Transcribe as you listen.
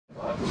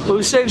What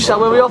we saying, Shad?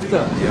 Where are we off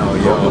to?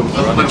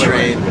 On the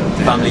train,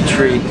 family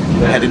treat,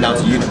 heading down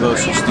to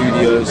Universal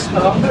Studios.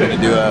 We're going to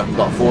do a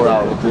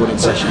 4-hour recording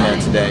session there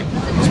today.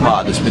 It's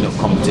part of the spin-up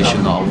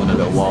competition that I won a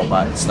little while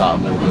back at the start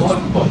of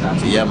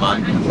August. So yeah,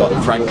 man, we've got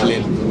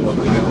Franklin,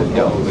 we've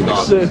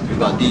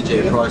got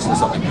DJ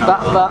Priceless up in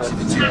camera.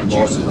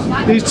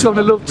 These two on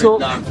the love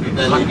talk.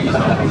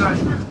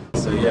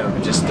 So yeah,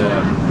 we're just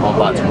I'm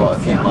about to write a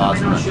few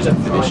bars and just to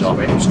finish off.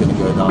 We're just going to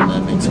go down there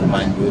and make some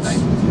bangers,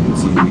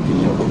 see who we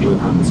can link up with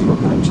and see what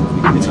connections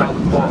we can make.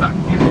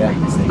 Yeah,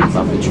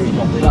 family treat.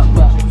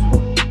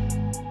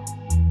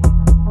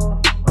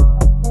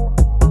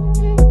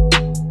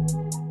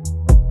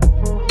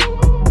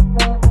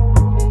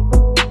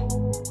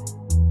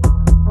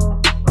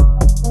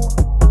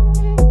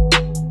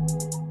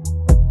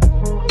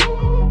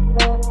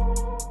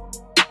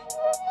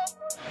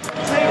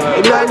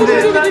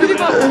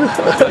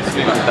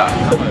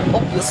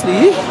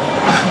 Obviously.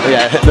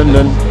 Yeah, in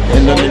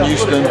London,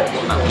 Euston.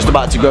 Just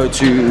about to go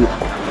to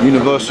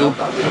Universal.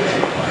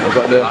 I've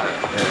got the.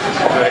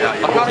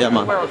 Yeah,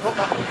 man.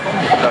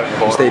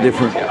 Stay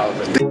different.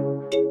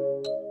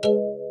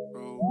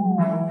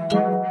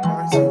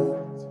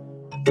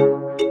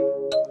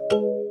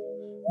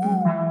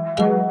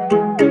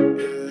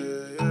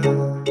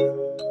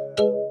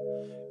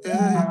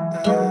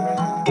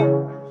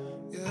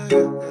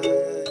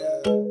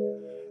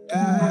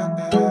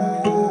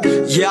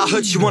 Yeah, I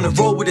heard she wanna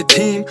roll with a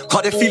team,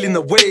 caught her feeling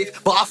the wave,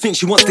 but I think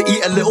she wants to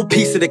eat a little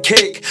piece of the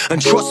cake. And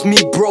trust me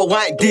bro,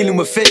 I ain't dealing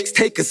with fakes.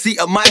 Take a seat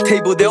at my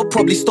table, they'll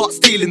probably start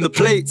stealing the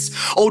plates.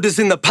 Olders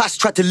in the past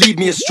tried to lead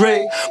me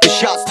astray, but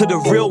shouts to the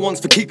real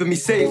ones for keeping me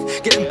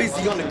safe. Getting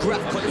busy on the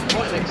graph, cause it's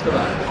right next to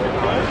that.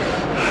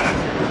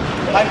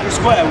 Angry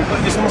Square, we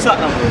put this on the sat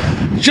now.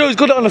 Joe's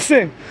got it on the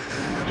thing.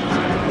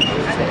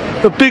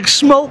 The big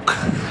smoke.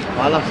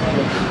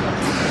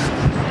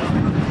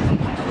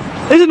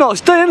 It's a nice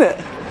day, isn't it?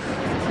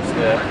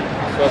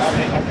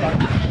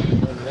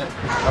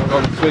 I'm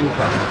on the swing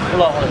class.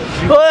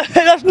 Oh,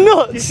 that's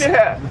nuts!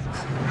 Yeah!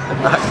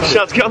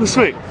 Shout to get on the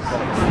swing.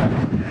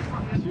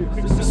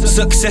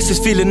 Success is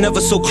feeling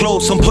never so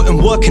close. I'm putting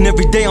work in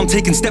every day, I'm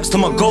taking steps to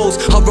my goals.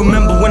 I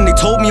remember when they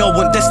told me I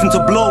wasn't destined to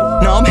blow.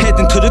 Now I'm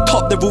heading to the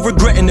top, they're all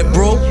regretting it,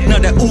 bro. Now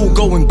they're all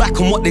going back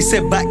on what they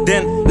said back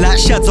then. Like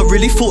Shads, I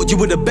really thought you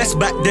were the best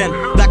back then.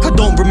 Like I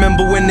don't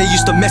remember when they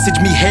used to message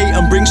me hate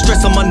and bring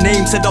stress on my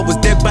name, said I was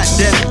dead back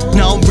then.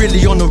 Now I'm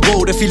really on the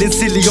road, they're feeling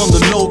silly on the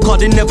low, cause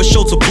they never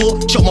showed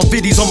support. Shot my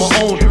videos on my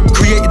own,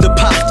 created the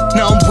path.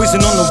 Now I'm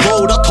whizzing on the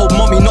road. I told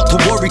mommy not to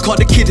worry, cause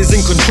the kid is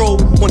in control.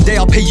 One day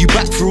I'll pay you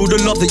back for all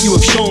the love that you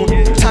have shown.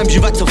 Times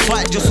you've had to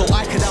fight just so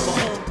I could have a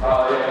home.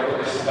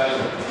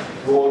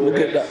 Look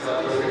at that.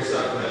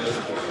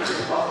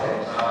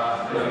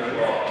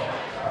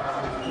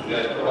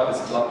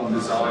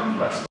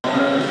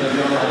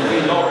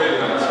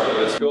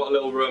 Got a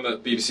little room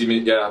at BBC,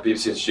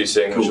 BBC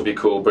Introducing, which will be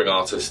cool. Bring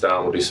artists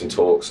down, we'll do some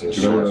talks and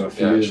shows.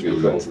 Yeah, it should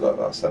be cool.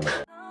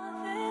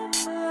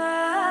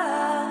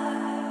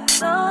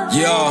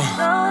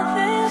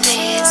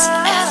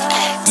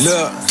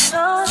 Look,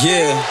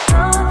 yeah,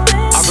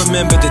 I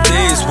remember the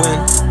days when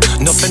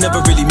nothing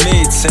ever really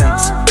made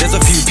sense. There's a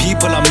few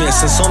people I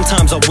miss, and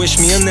sometimes I wish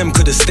me and them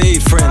could have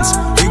stayed friends.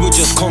 We were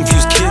just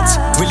confused kids,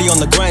 really on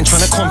the grind,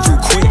 trying to come through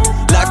quick.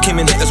 Life came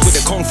and hit us with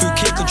a kung fu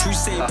kick and true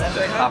save.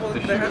 They have to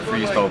shoot a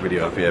freestyle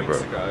video up here, bro.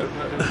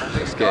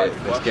 Let's get it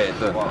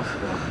done. I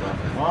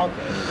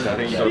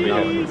think you gotta be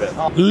here in a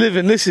bit.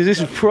 Living, this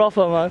is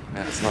proper, man.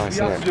 Yeah, it's nice,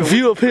 isn't it?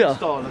 View up here.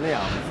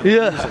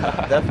 Yeah.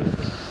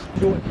 Definitely.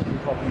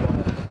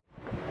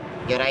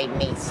 You're right,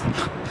 mate.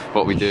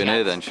 What are we doing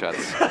here then,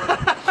 Shads?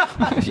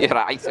 You're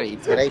right, mate.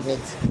 You're right,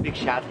 mate. Big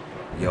Shad.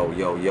 Yo.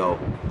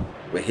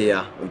 We're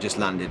here. We've just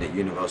landed at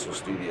Universal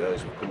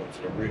Studios. We've come up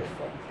to the roof.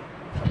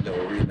 A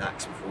little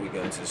relax before we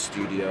go into the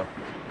studio.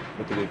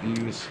 Look at the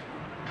views.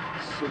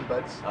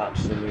 Sunbeds.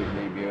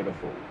 Absolutely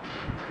beautiful.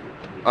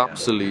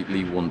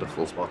 Absolutely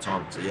wonderful. Spot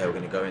on. So yeah, we're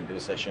going to go and do a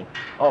session.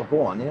 Oh,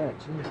 go on, yeah.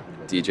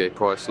 DJ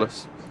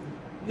Priceless.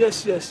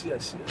 Yes.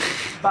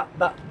 Back.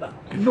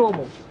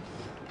 Normal.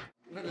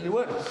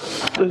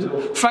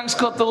 Frank's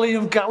got the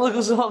Liam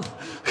Gallagher's on.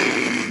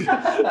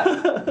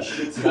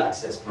 Restricted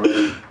access,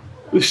 bro.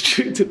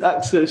 Restricted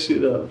access, you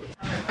know.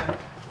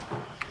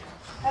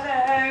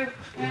 Hello.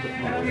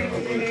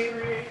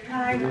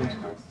 Hi.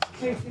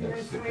 Katie,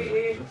 nice to meet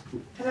you.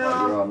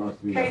 Hello.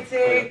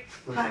 Katie.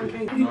 Hi, I'm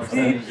Katie.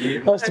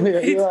 Nice to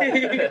meet you.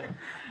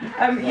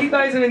 You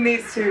guys are in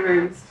these two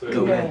rooms.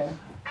 Cool. Yeah.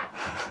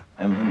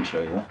 I'm going to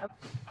show you.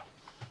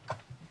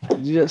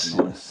 Yes.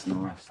 Nice.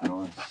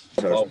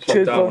 I'll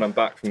plug down when I'm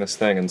back from this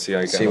thing and see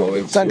how you get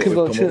on. Thank you,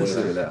 bro. Cheers.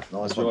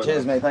 Nice one.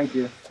 Cheers, mate. Thank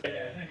you.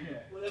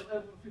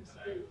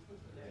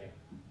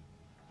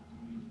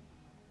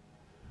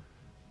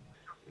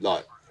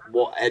 Like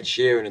what Ed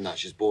Sheeran and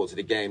that's just brought to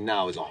the game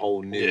now is a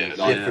whole new,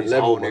 different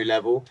level. Whole new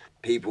level.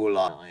 People are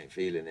like, I ain't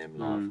feeling him.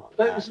 Like,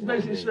 Basically,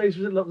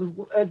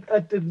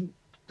 Ed didn't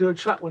do a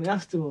track when he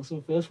asked him or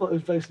something. That's what it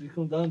was basically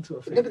come down to,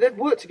 I think. No, but they've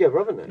worked together,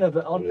 haven't they? No,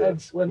 but on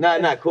Ed's... when No,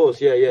 of course,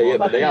 yeah,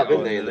 but they have,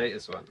 haven't The they?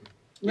 latest one.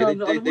 Yeah,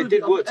 they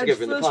did work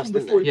together in the past,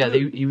 didn't they? Yeah,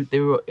 they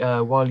were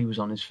while he was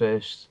on his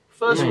first.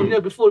 First one, yeah,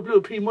 before he blew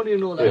up P-Money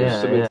and all that.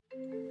 Yeah.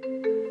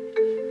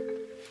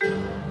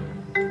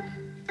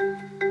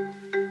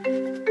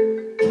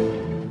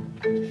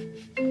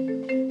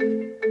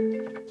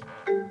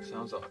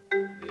 Sounds like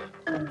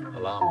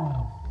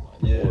alarm.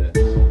 Yeah.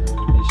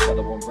 He shut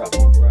up on rap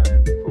on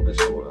grind. Probably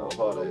sort out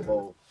hard on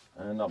both.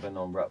 And I've been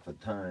on rap for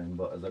time,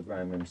 but as a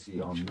grime MC,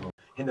 I'm not.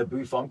 In the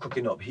booth, I'm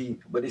cooking up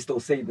heat, but they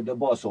still say that the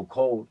bar's so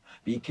cold.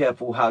 Be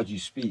careful how you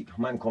speak.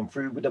 Man, come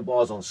through with the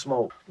bars on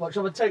smoke. Watch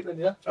have a take then,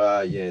 yeah?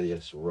 Yeah,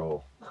 it's raw.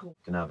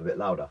 Can I have a bit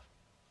louder?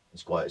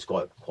 It's quite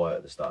quiet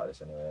at the start of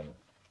this anyway, isn't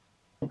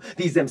it?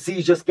 These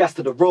MCs just gas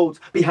to the roads.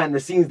 Behind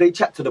the scenes, they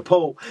chat to the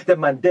pole.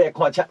 Them man there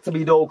can't chat to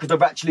me though, because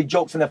they're actually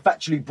jokes and they're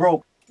factually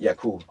broke. Yeah,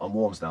 cool. I'm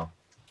warm now.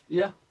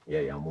 Yeah?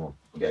 Yeah, I'm warm.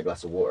 I'll get a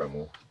glass of water and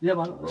warm. Yeah,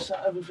 man.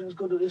 Everything's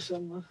good at this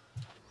end, man.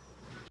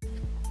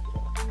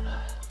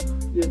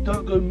 Yeah,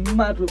 don't go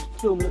mad with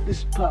filming at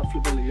this part,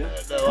 Billy, yeah?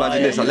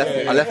 Imagine this, I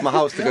left my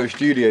house to go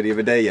studio the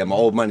other day, yeah. My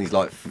old man, he's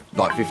like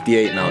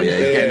 58 now, yeah.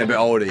 He's getting a bit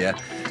older, yeah.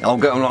 And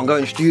I'm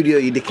going studio,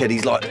 you dickhead.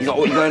 He's like,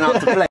 what, you going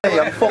out to play?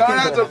 I'm fucking going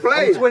out to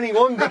play? I'm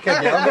 21,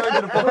 dickhead, yeah. I'm going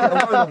to the fucking,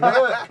 I'm going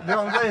to work. You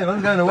know what I'm saying?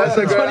 I'm going to work.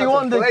 I'm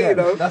 21,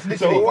 dickhead. That's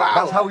literally,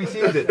 that's how he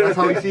sees it. That's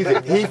how he sees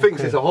it. He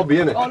thinks it's a hobby,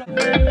 innit?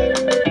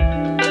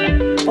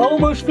 I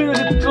almost feel as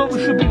if the drums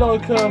should be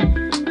like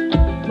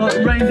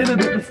reined in a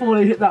bit before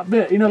they hit that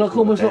bit, you know, like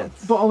almost like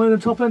bottom end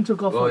and top end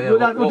took off. Oh, yeah.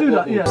 We'll do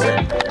that, yeah.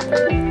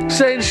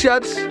 Saying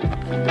Shads.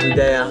 We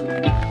there,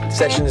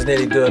 session's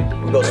nearly done.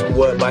 We've got some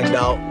work banged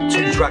out,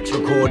 2 tracks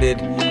recorded,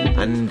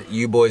 and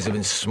you boys have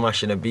been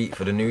smashing a beat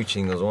for the new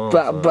tune as well.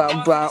 To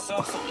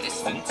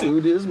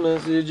this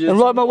message. And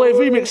Ride My Wave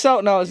remix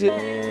out now, is it?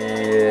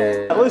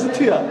 Yeah. Where's the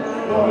tea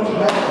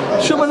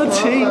at? Show me the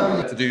tea.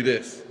 To do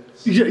this.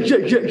 Yeah.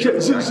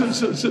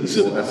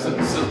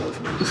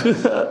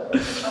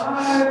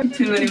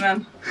 Too many,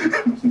 man.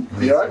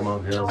 Come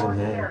on, girls in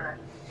here.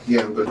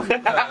 Yeah, I'm good.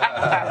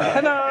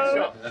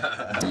 Hello.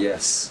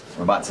 Yes,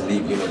 we're about to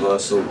leave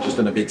Universal, just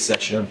done a big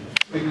session.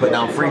 Put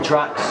down 3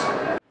 tracks.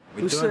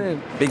 We're doing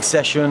big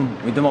session,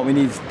 we've done what we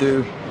needed to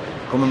do.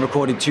 Come and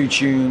recorded 2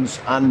 tunes,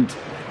 and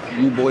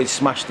you boys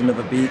smashed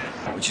another beat,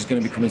 which is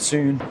going to be coming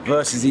soon.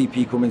 Versus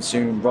EP coming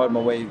soon, Ride My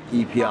Wave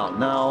EP out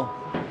now,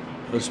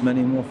 plus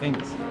many more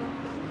things.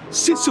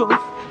 Sit on.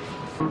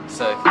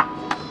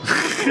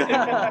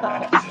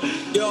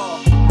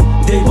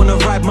 They wanna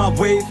ride my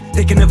wave,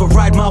 they can never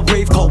ride my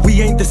wave, cause we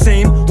ain't the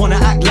same. Wanna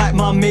act like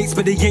my mates,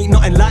 but they ain't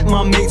nothing like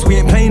my mates. We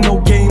ain't playing no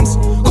games.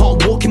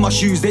 Can't walk in my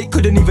shoes, they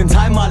couldn't even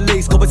tie my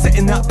lace, cause we're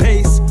setting that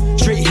pace.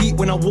 Straight heat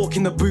when I walk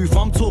in the booth,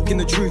 I'm talking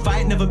the truth. I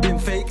ain't never been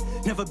fake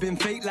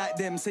like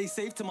them. Say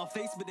safe to my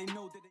face, but they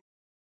know that they